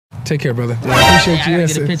Take care, brother. Yeah, I appreciate you.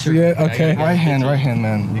 Get a picture. Yeah, okay. Right hand,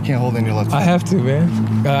 man. You can't hold in your left hand. I have to,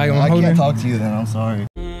 man. I can't talk to you then, I'm sorry.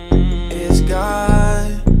 It's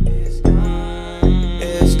God. It's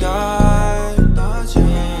God.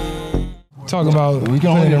 Talk about we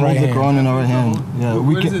can only the hold right the hand. Quran in our right hand. Yeah,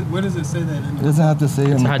 where does it say that? It doesn't have to say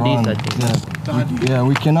it in the hadith, Quran. Yeah,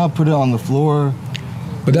 we cannot put it on the floor.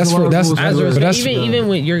 But that's for even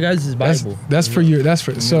with your guys' Bible. That's for you. That's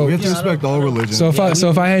for so. We have to respect all religions. So if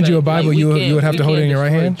I hand you a Bible, you would have to hold it in your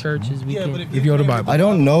right hand. Churches, if you hold a Bible. I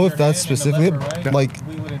don't know if that's specifically like,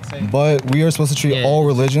 but we are supposed to treat all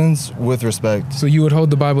religions with respect. So you would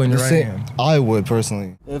hold the Bible in your right hand. I would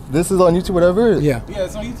personally. If this is on YouTube, whatever. Yeah. Yeah,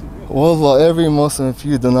 it's on YouTube. Well, every Muslim, if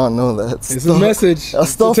you do not know that, It's a message.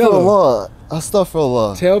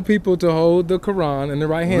 Astaghfirullah. Tell people to hold the Quran in their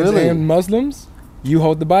right hands. Really? And Muslims, you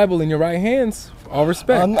hold the Bible in your right hands. All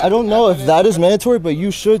respect. I don't know if that is mandatory, but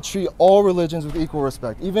you should treat all religions with equal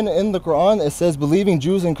respect. Even in the Quran, it says believing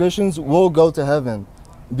Jews and Christians will go to heaven.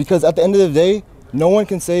 Because at the end of the day, no one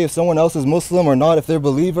can say if someone else is Muslim or not, if they're a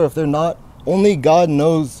believer, if they're not. Only God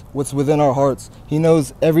knows what's within our hearts. He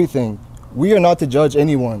knows everything. We are not to judge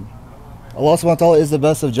anyone. Allah subhanahu wa ta'ala is the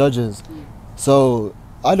best of judges. So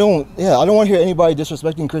I don't want to hear anybody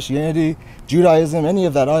disrespecting Christianity, Judaism, any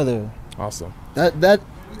of that either. Awesome. That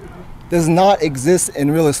does not exist in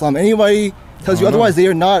real Islam. Anybody tells you otherwise, they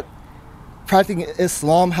are not practicing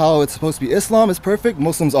Islam how it's supposed to be. Islam is perfect,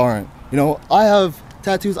 Muslims aren't. You know, I have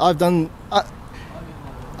tattoos, I've done,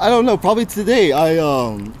 I don't know, probably today I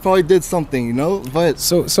probably did something, you know, but.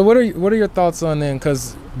 So what are your thoughts on then?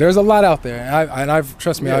 Because there's a lot out there, and I've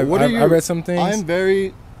trust me, I read some things. I'm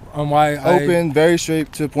very open, very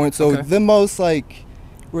straight to the point. So the most like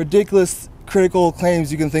ridiculous critical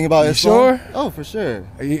claims you can think about Islam. Sure? Oh, for sure.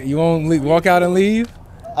 You won't walk out and leave?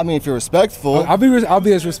 I mean, if you're respectful. I'll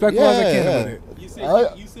be as respectful as I can with it. You said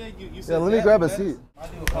yeah, let me grab a seat. I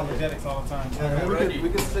do apologetics all the time. We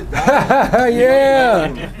can sit down.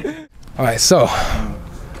 Yeah. All right, so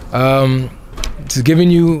just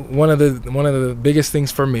giving you one of the biggest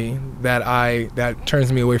things for me that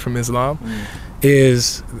turns me away from Islam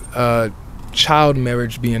is child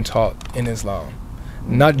marriage being taught in Islam.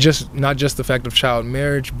 Not just the fact of child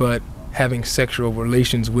marriage, but having sexual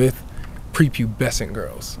relations with prepubescent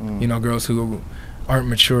girls. You know, girls who aren't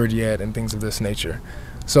matured yet and things of this nature.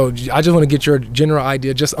 So I just want to get your general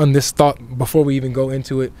idea just on this thought before we even go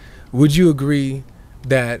into it. Would you agree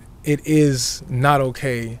that it is not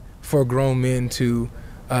okay for grown men to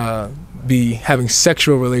be having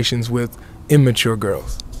sexual relations with immature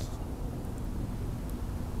girls?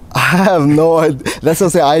 I have no idea. That's what I'm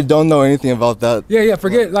saying. I don't know anything about that. Yeah.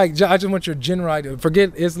 Forget I just want your general idea.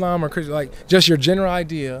 Forget Islam or Christian. Like just your general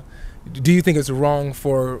idea. Do you think it's wrong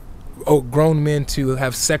for grown men to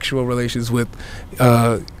have sexual relations with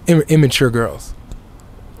immature girls?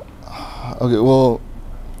 Okay. Well.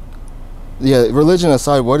 Yeah. Religion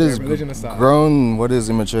aside, what is grown? What is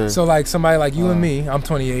immature? So like somebody like you and me. I'm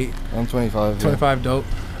 28. I'm 25. 25, dope.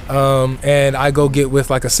 And I go get with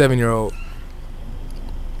like a 7-year-old.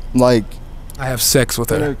 Like I have sex with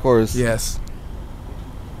her. Of course. Yes.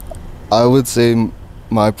 I would say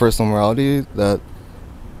my personal morality that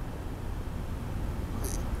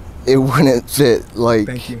it wouldn't fit. Like.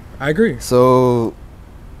 Thank you. I agree. So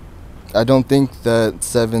I don't think that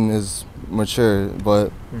 7 is mature,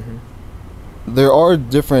 but there are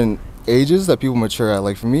different ages that people mature at.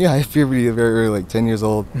 Like for me, I have puberty very early, like 10 years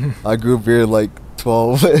old. I grew a beard like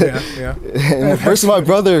 12. Yeah. And versus my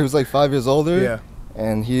brother who's like 5 years older. Yeah.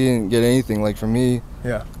 And he didn't get anything. Like for me,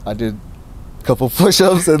 I did a couple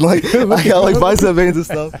push-ups and like I got like bicep veins and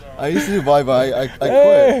stuff. I used to do but I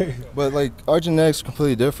quit. But like our genetics are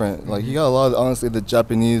completely different. Like he got a lot of, honestly, the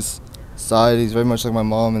Japanese side. He's very much like my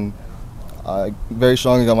mom, and I very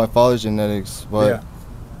strongly got my father's genetics. But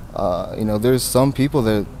you know, there's some people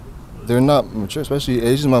that they're not mature, especially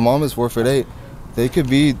Asians. My mom is 4'8". They could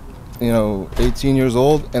be, you know, 18 years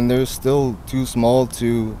old and they're still too small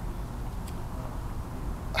to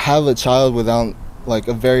have a child without like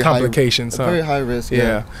a very complications, very high risk.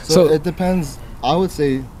 Yeah. So it depends. I would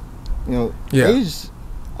say, you know, age.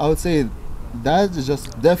 I would say that is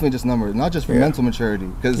definitely just numbers, not just for mental maturity,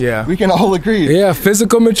 because we can all agree. Yeah,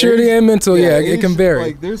 physical maturity and mental. Age, it can vary.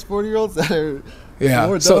 Like there's 40-year-olds that are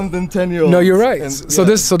more dumb than 10-year-olds. No, you're right. And, so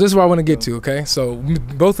this is where I want to get to. Okay, so we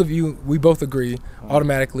both agree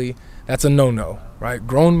automatically that's a no-no, right?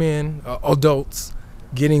 Grown men, adults,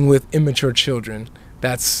 getting with immature children.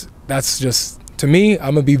 That's just, to me,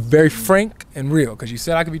 I'm gonna be very frank and real, because you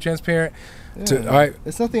said I could be transparent. All right.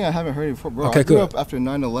 It's something I haven't heard before, bro. Okay, I grew up after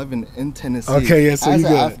 9/11 in Tennessee. Okay, yeah, so as you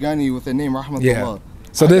an good. Afghani with the name Rahmatullah. Yeah.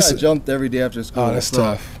 So I jumped every day after school. Oh, that's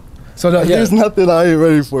tough. So there's nothing I ain't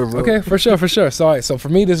ready for, bro. Okay, for sure. So, all right, so for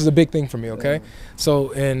me, this is a big thing for me, okay? So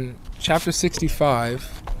in chapter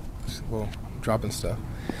 65, well, dropping stuff.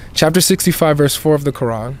 Chapter 65, verse 4 of the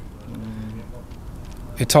Quran,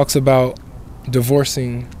 it talks about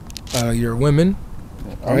divorcing your women.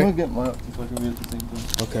 I'm going to get my so I can read it at the same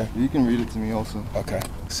time. Okay. You can read it to me also. Okay.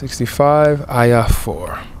 65, ayah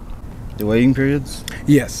 4. The waiting periods?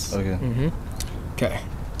 Yes. Okay. Okay.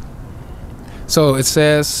 So it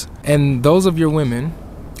says, and those of your women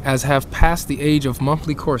as have passed the age of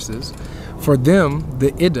monthly courses, for them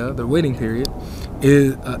the iddah, the waiting period,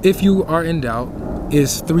 is if you are in doubt,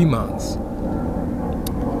 is 3 months.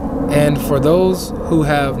 And for those who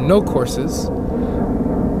have no courses,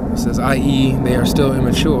 it says, i.e. they are still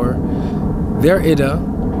immature, their iddah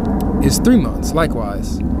is 3 months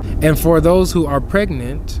likewise. And for those who are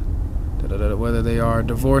pregnant, whether they are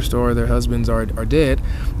divorced or their husbands are dead,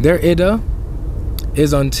 their iddah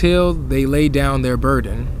is until they lay down their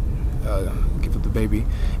burden, give up the baby.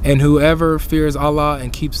 And whoever fears Allah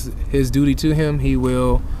and keeps his duty to him, he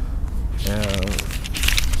will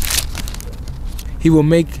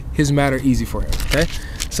make his matter easy for him. Okay,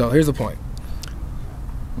 so here's the point.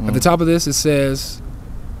 At the top of this, it says,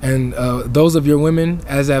 and those of your women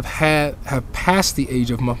as have passed the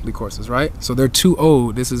age of monthly courses, right? So they're too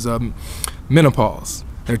old. This is menopause.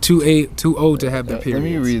 They're too old to have their periods.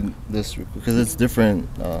 Let me read this because it's different.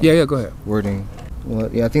 Yeah, go ahead. Wording.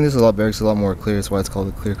 Well, yeah, I think this is a lot better. It's a lot more clear. That's why it's called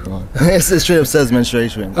a clear Quran. It straight up says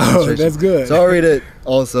menstruation. Oh, that's good. So I'll read it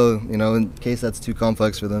also, in case that's too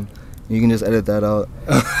complex for them. You can just edit that out.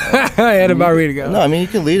 I had about ready to go. No, I mean, you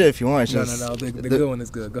can lead it if you want. No. The good one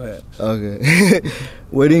is good. Go ahead. Okay.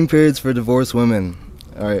 Waiting periods for divorced women.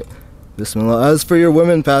 All right. Bismillah. As for your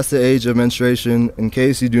women past the age of menstruation, in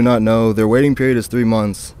case you do not know, their waiting period is 3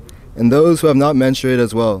 months. And those who have not menstruated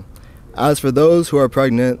as well. As for those who are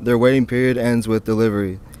pregnant, their waiting period ends with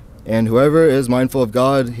delivery. And whoever is mindful of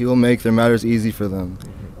God, he will make their matters easy for them.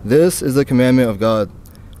 This is the commandment of God,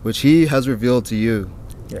 which he has revealed to you.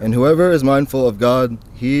 And whoever is mindful of God,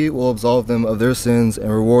 he will absolve them of their sins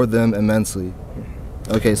and reward them immensely.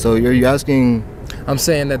 Okay, so you're asking... I'm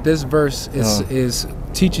saying that this verse is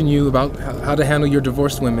teaching you about how to handle your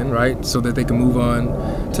divorced women, right? So that they can move on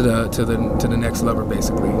to the next level,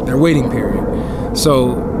 basically. Their waiting period.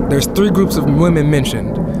 So there's 3 groups of women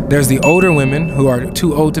mentioned. There's the older women who are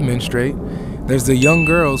too old to menstruate. There's the young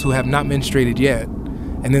girls who have not menstruated yet.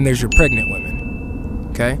 And then there's your pregnant women.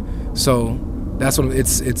 Okay? So that's what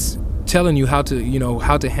it's telling you how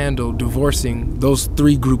to handle divorcing those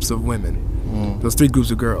 3 groups of women. Those 3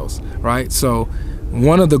 groups of girls, right? So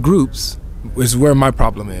one of the groups is where my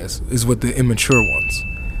problem is with the immature ones.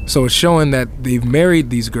 So it's showing that they've married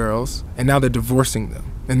these girls and now they're divorcing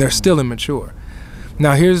them and they're still immature.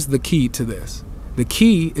 Now here's the key to this. The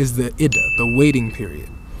key is the iddah, the waiting period.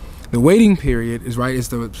 The waiting period is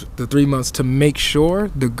the 3 months to make sure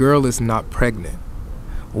the girl is not pregnant.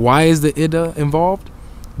 Why is the iddah involved?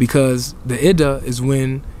 Because the iddah is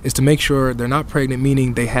to make sure they're not pregnant,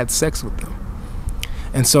 meaning they had sex with them.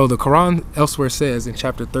 And so the Quran elsewhere says in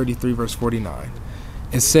chapter 33, verse 49,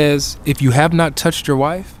 it says, if you have not touched your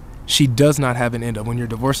wife, she does not have an iddah. When you're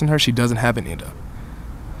divorcing her, she doesn't have an iddah.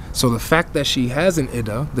 So the fact that she has an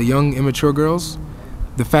iddah, the young immature girls,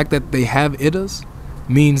 the fact that they have iddahs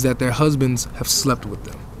means that their husbands have slept with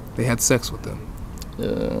them. They had sex with them,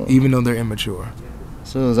 even though they're immature.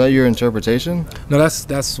 So is that your interpretation? No,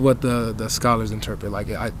 that's what the scholars interpret. Like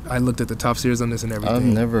I looked at the tafsirs on this and everything. I've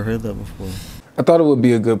never heard that before. I thought it would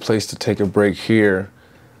be a good place to take a break here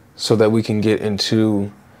so that we can get into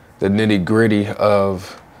the nitty-gritty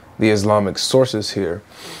of the Islamic sources here.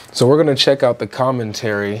 So we're going to check out the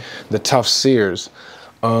commentary, the tafsirs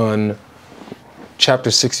on chapter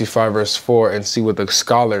 65 verse 4 and see what the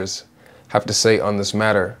scholars have to say on this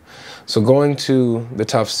matter. So going to the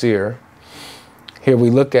tafsir, here we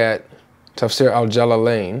look at Tafsir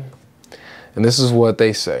al-Jalalain, and this is what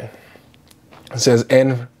they say. It says,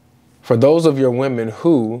 and for those of your women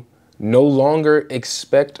who no longer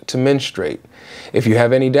expect to menstruate, if you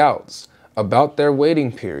have any doubts about their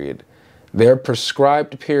waiting period, their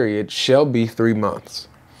prescribed period shall be 3 months.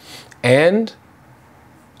 And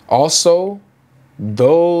also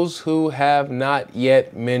those who have not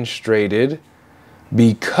yet menstruated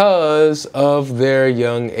because of their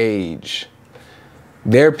young age,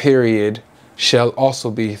 their period shall also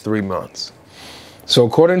be 3 months. So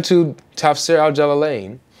according to Tafsir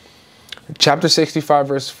al-Jalalain, chapter 65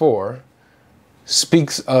 verse 4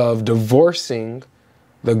 speaks of divorcing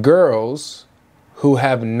the girls who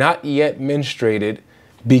have not yet menstruated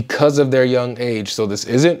because of their young age. So this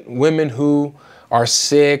isn't women who are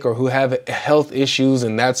sick or who have health issues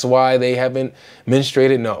and that's why they haven't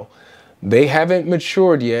menstruated. No, they haven't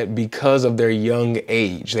matured yet because of their young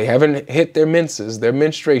age. They haven't hit their menses, their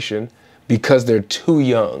menstruation, because they're too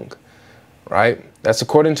young, right? That's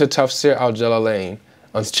according to Tafsir al-Jalalain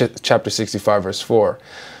on chapter 65, verse 4.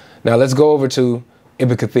 Now let's go over to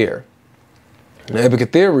Ibn Kathir. Now Ibn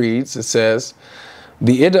Kathir reads, it says,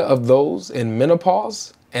 the iddah of those in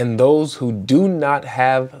menopause and those who do not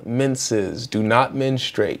have menses, do not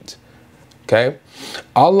menstruate. Okay?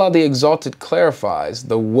 Allah the Exalted clarifies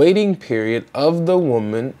the waiting period of the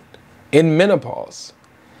woman in menopause,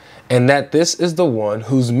 and that this is the one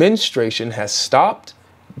whose menstruation has stopped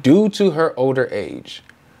due to her older age.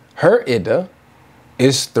 Her iddah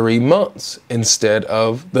is 3 months instead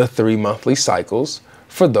of the 3 monthly cycles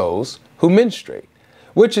for those who menstruate,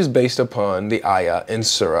 which is based upon the ayah in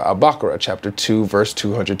Surah Al-Baqarah, chapter 2, verse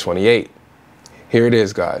 228. Here it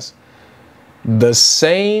is, guys. The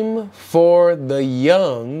same for the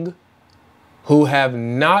young who have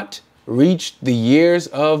not reached the years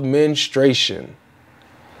of menstruation.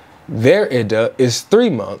 Their iddah is 3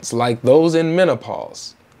 months like those in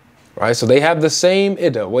menopause, right? So they have the same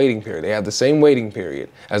iddah, waiting period. They have the same waiting period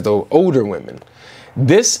as the older women.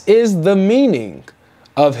 This is the meaning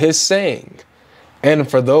of his saying, and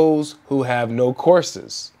for those who have no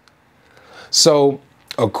courses. So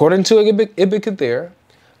according to Ibn Kathir,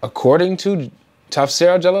 according to Tafsir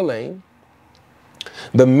al-Jalalain,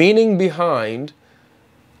 the meaning behind,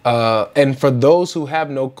 and for those who have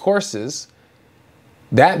no courses,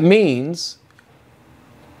 that means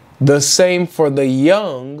the same for the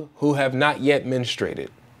young who have not yet menstruated.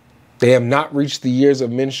 They have not reached the years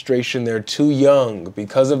of menstruation. They're too young.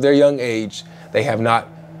 Because of their young age, they have not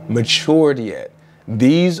matured yet.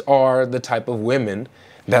 These are the type of women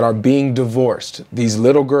that are being divorced. These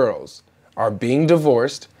little girls are being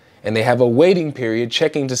divorced and they have a waiting period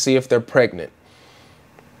checking to see if they're pregnant.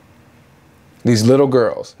 These little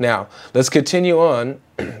girls. Now, let's continue on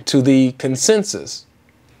to the consensus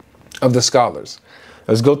of the scholars.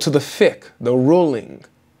 Let's go to the fiqh, the ruling.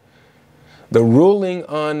 The ruling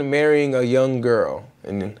on marrying a young girl.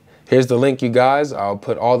 And here's the link, you guys. I'll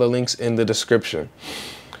put all the links in the description.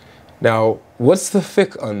 Now, what's the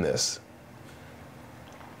fiqh on this?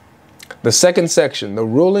 The second section, the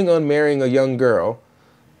ruling on marrying a young girl.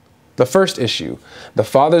 The first issue, the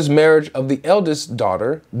father's marriage of the eldest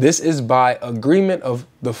daughter. This is by agreement of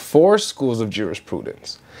the 4 schools of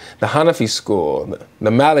jurisprudence. The Hanafi school, the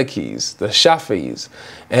Malikis, the Shafi'is,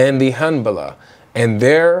 and the Hanbala. And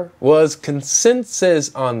there was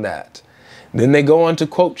consensus on that. Then they go on to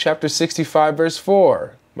quote chapter 65, verse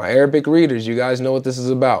 4. My Arabic readers, you guys know what this is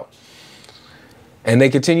about. And they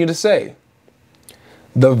continue to say,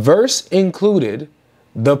 the verse included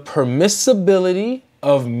the permissibility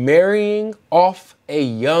of marrying off a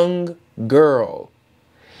young girl.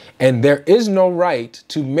 And there is no right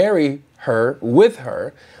to marry her with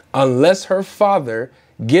her unless her father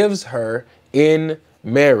gives her in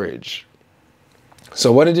marriage.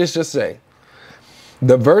 So what did this just say?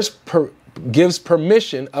 The verse gives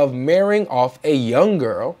permission of marrying off a young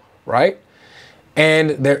girl, right?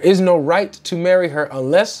 And there is no right to marry her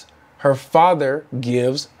unless her father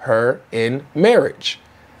gives her in marriage.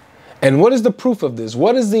 And what is the proof of this?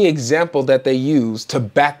 What is the example that they use to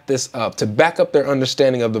back this up, to back up their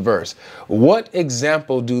understanding of the verse? What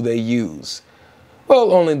example do they use?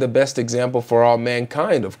 Well, only the best example for all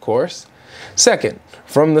mankind, of course. Second,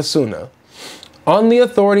 from the Sunnah, on the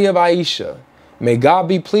authority of Aisha, may God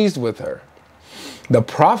be pleased with her, the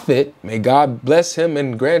Prophet, may God bless him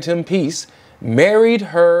and grant him peace, married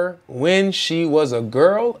her when she was a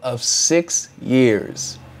girl of 6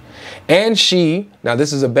 years. And she, now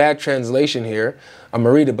this is a bad translation here, I'm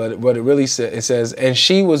going to read it, but what it really says, it says, and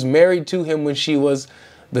she was married to him when she was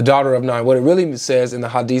the daughter of 9. What it really says in the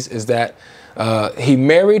hadith is that he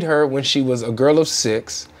married her when she was a girl of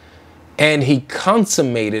 6, and he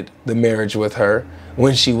consummated the marriage with her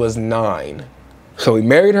when she was 9. So he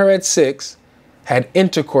married her at 6, had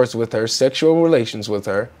intercourse with her, sexual relations with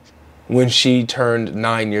her, when she turned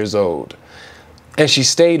 9 years old. And she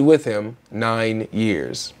stayed with him 9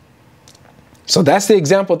 years. So that's the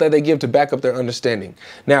example that they give to back up their understanding.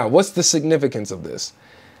 Now, what's the significance of this?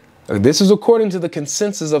 This is according to the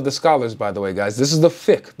consensus of the scholars, by the way, guys. This is the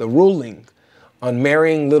fiqh, the ruling on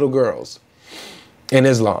marrying little girls in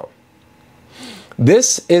Islam.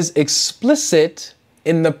 This is explicit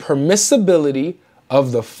in the permissibility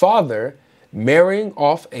of the father marrying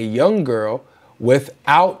off a young girl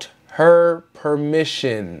without her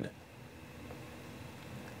permission,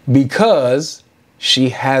 because she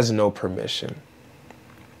has no permission.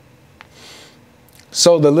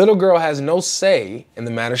 So the little girl has no say in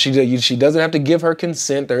the matter. She doesn't have to give her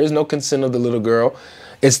consent. There is no consent of the little girl.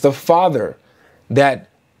 It's the father that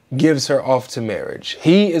gives her off to marriage.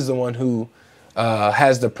 He is the one who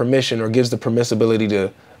has the permission or gives the permissibility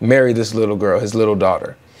to marry this little girl, his little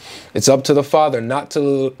daughter. It's up to the father, not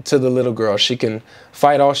to the little girl. She can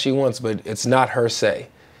fight all she wants, but it's not her say.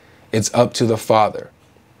 It's up to the father,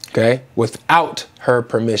 okay? Without her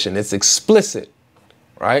permission. It's explicit,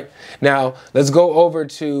 right? Now, let's go over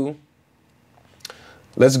to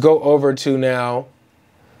now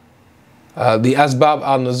the Asbab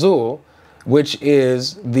al-Nuzul, which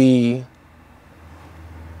is the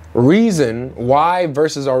reason why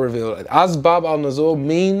verses are revealed. Asbab al-Nuzul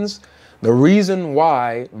means the reason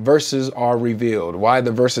why verses are revealed, why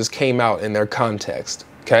the verses came out in their context,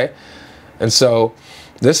 okay? And so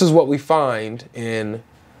this is what we find in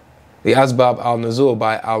the Asbab al-Nuzul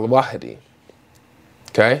by al-Wahidi,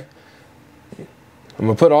 okay? I'm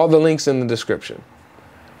going to put all the links in the description.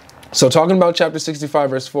 So talking about chapter 65,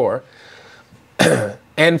 verse 4,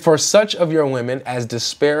 and for such of your women as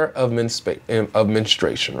despair of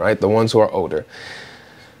menstruation, right? The ones who are older.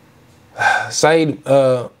 Said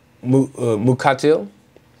Mukatil,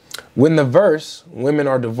 when the verse, women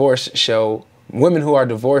who are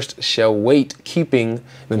divorced shall wait, keeping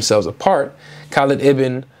themselves apart. Khalid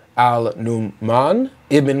ibn al-Numan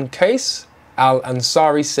ibn Qais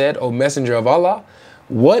al-Ansari said, O Messenger of Allah,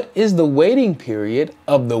 what is the waiting period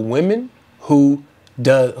of the woman who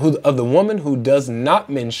does not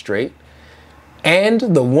menstruate and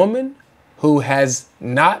the woman who has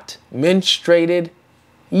not menstruated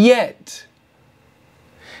yet?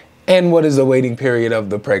 And what is the waiting period of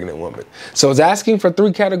the pregnant woman? So it's asking for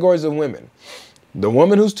three categories of women. The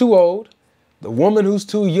woman who's too old, the woman who's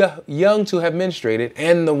too young to have menstruated,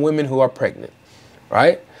 and the women who are pregnant,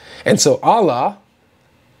 right? And so Allah,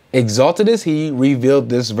 exalted is He, revealed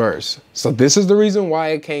this verse. So this is the reason why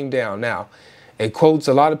it came down. Now, it quotes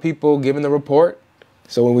a lot of people giving the report.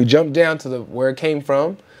 So when we jump down to where it came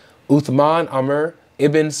from, Uthman Amr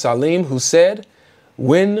ibn Salim, who said,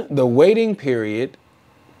 when the waiting period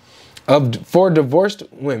for divorced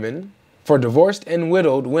and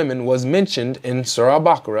widowed women was mentioned in Surah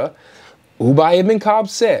Baqarah, Ubay ibn Ka'b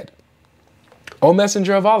said, O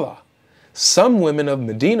Messenger of Allah, some women of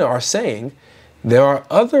Medina are saying there are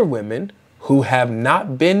other women who have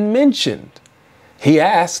not been mentioned. He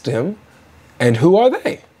asked him, and who are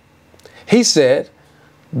they? He said,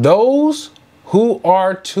 those who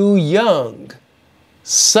are too young,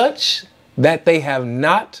 such that they have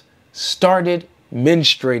not started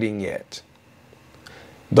menstruating yet.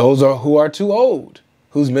 Those who are too old,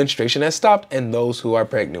 whose menstruation has stopped, and those who are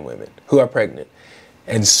pregnant women, who are pregnant.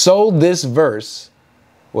 And so this verse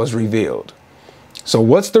was revealed. So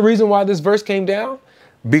what's the reason why this verse came down?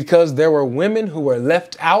 Because there were women who were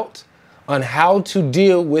left out on how to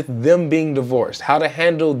deal with them being divorced, how to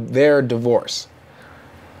handle their divorce.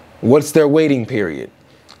 What's their waiting period?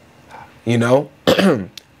 You know?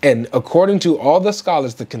 And according to all the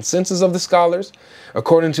scholars, the consensus of the scholars,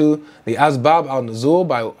 according to the Asbab al-Nuzul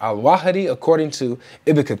by al-Wahidi, according to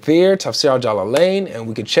Ibn Kathir, Tafsir al-Jalalain, and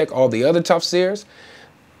we could check all the other tafsirs,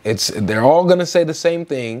 they're all going to say the same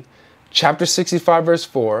thing. Chapter 65, verse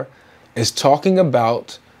 4 is talking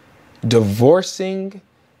about divorcing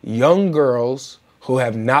young girls who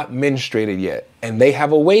have not menstruated yet. And they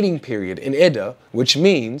have a waiting period in Iddah, which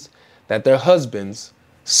means that their husbands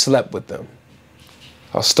slept with them.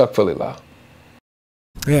 Astaghfirullah.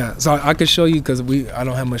 Yeah, so I could show you, because I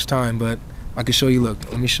don't have much time, but I could show you, look,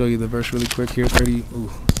 let me show you the verse really quick here,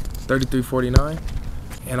 33:49.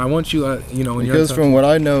 And I want you, you know, when you're... Because from what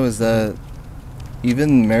I know is that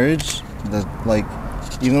even marriage,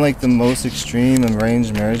 even the most extreme and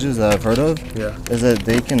arranged marriages that I've heard of, is that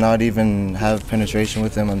they cannot even have penetration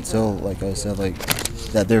with them until, like I said,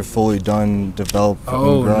 that they're fully done, developed.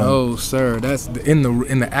 Oh no, sir, that's in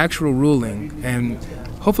the actual ruling, and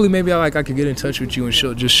hopefully maybe I could get in touch with you and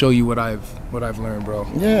show you what I've learned, bro.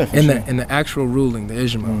 Yeah. In the actual ruling, the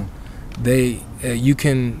ijma, you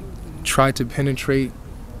can try to penetrate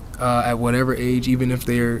at whatever age, even if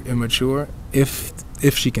they're immature, if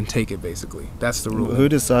she can take it, basically. That's the rule. Who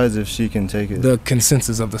decides if she can take it? The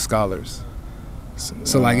consensus of the scholars.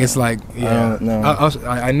 So it's like, yeah.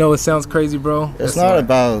 I know it sounds crazy, bro. It's not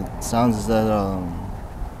about sounds. Is that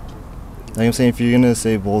like I'm saying, if you're gonna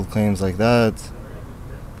say bold claims like that,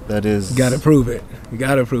 that is. You gotta prove it. You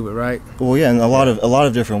gotta prove it, right? Well, yeah, in a lot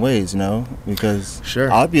of different ways, you know, because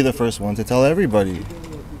sure, I'd be the first one to tell everybody,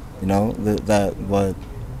 you know, that what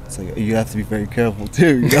it's like you have to be very careful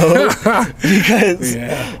too, you know, because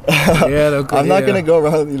I'm not gonna go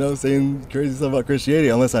around, you know, saying crazy stuff about Christianity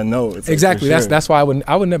unless I know it's exactly. Like, that's why I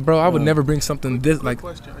would never bring something this like.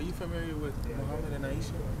 Question: are you familiar with Muhammad and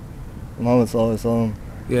Aisha? Muhammad Sallallahu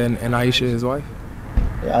Yeah, and Aisha, his wife.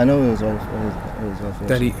 Yeah, I know his wife.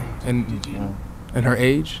 That he and her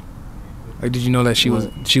age. Like, did you know that she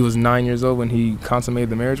was 9 years old when he consummated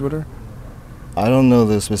the marriage with her? I don't know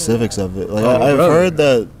the specifics of it. Like I've heard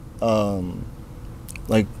that,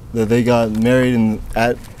 like that they got married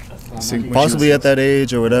possibly at that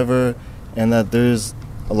age or whatever, and that there's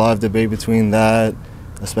a lot of debate between that,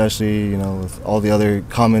 especially, you know, with all the other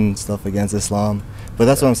common stuff against Islam. But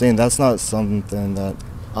that's what I'm saying. That's not something that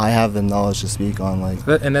I have the knowledge to speak on. Like,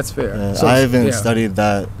 and that's fair. So I haven't studied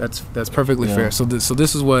that. That's perfectly fair. So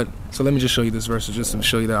this is what. So let me just show you this verse just to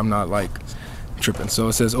show you that I'm not like tripping. So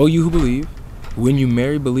it says, "Oh, you who believe, when you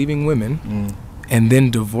marry believing women, and then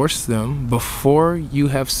divorce them before you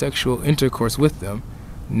have sexual intercourse with them,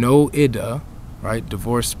 no iddah, right?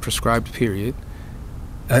 Divorce prescribed period."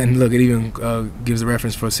 And look, it even gives a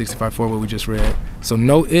reference for 65:4 what we just read. So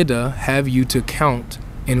no iddah have you to count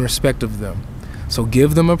in respect of them. So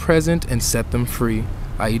give them a present and set them free,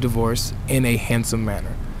 i.e. divorce, in a handsome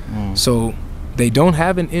manner. So they don't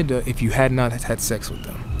have an iddah if you had not had sex with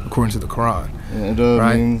them, according to the Quran.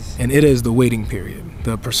 Right? And iddah is the waiting period,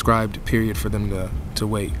 the prescribed period for them to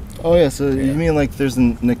wait. Oh yeah, so you mean like there's a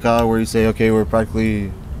nikah where you say, okay, we're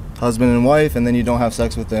practically husband and wife, and then you don't have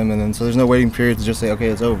sex with them, and then so there's no waiting period to just say, okay,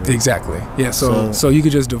 it's over. Exactly. Yeah. So you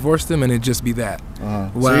could just divorce them and it'd just be that.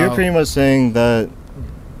 So you're pretty much saying that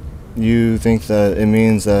you think that it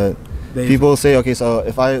means that people say, okay, so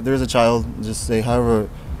if there's a child, just say however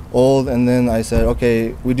old, and then I said,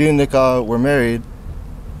 okay, we do nikah, we're married,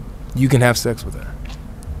 you can have sex with her.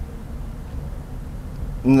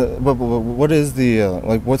 But what is the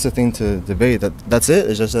like? What's the thing to debate? That's it.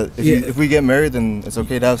 It's just that if we get married, then it's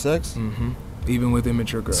okay to have sex. Even with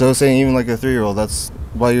immature girls. So saying even like a 3-year-old, that's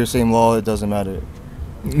why you're saying law. It doesn't matter.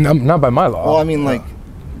 Not by my law. Well, I mean like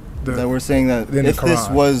that we're saying that if this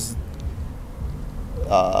was,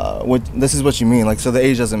 this is what you mean. Like, so the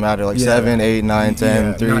age doesn't matter. Like 7, 8, 9,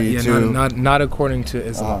 10, 3, 2. Not according to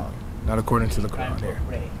Islam. Not according to the Quran here.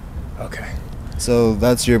 Okay. So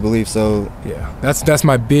that's your belief. So yeah, that's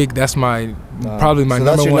my probably my so number one.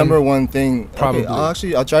 That's your number one thing. Probably.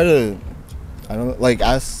 Okay, I'll try to, I don't know, like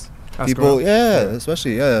ask people.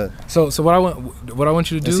 Especially So what I want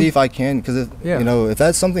you to do. See if I can, because you know, if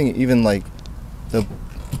that's something even like the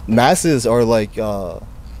masses are like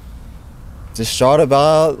distraught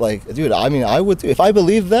about, like, dude, I mean, I would too. If I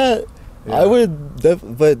believe that, I would.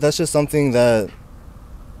 But that's just something that.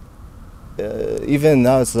 Even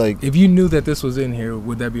now, it's like, if you knew that this was in here,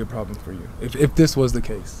 would that be a problem for you? If this was the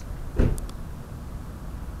case,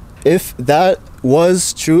 if that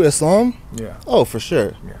was true Islam, oh, for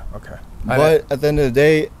sure, okay. But at the end of the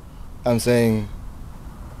day, I'm saying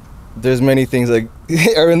there's many things that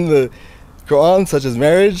are in the Quran, such as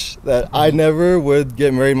marriage, that I never would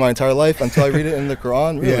get married my entire life until I read it in the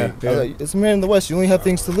Quran. Really, like, it's married in the West. You only have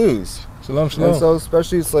things to lose. Shalom, shalom. And so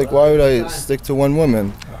especially, it's like, why would I stick to one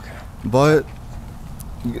woman? But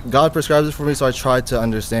God prescribes it for me, so I try to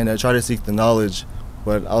understand it. I try to seek the knowledge,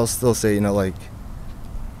 but I'll still say, you know, like,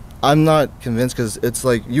 I'm not convinced, because it's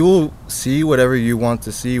like you will see whatever you want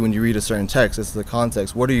to see when you read a certain text. It's the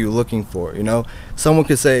context. What are you looking for? You know, someone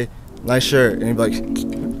could say, "Nice shirt," and you'd be like,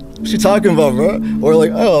 "What you talking about, bro?" Or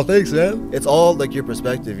like, "Oh, thanks, man." It's all like your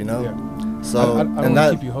perspective, you know. Yeah. So I don't want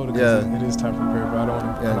to keep you holding. It is time for prayer, but I don't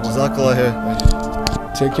want to. Yeah, Jazakallah here.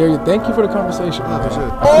 Take care of you. Thank you for the conversation. Oh, for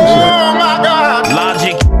sure. Oh my God.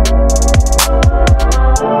 Logic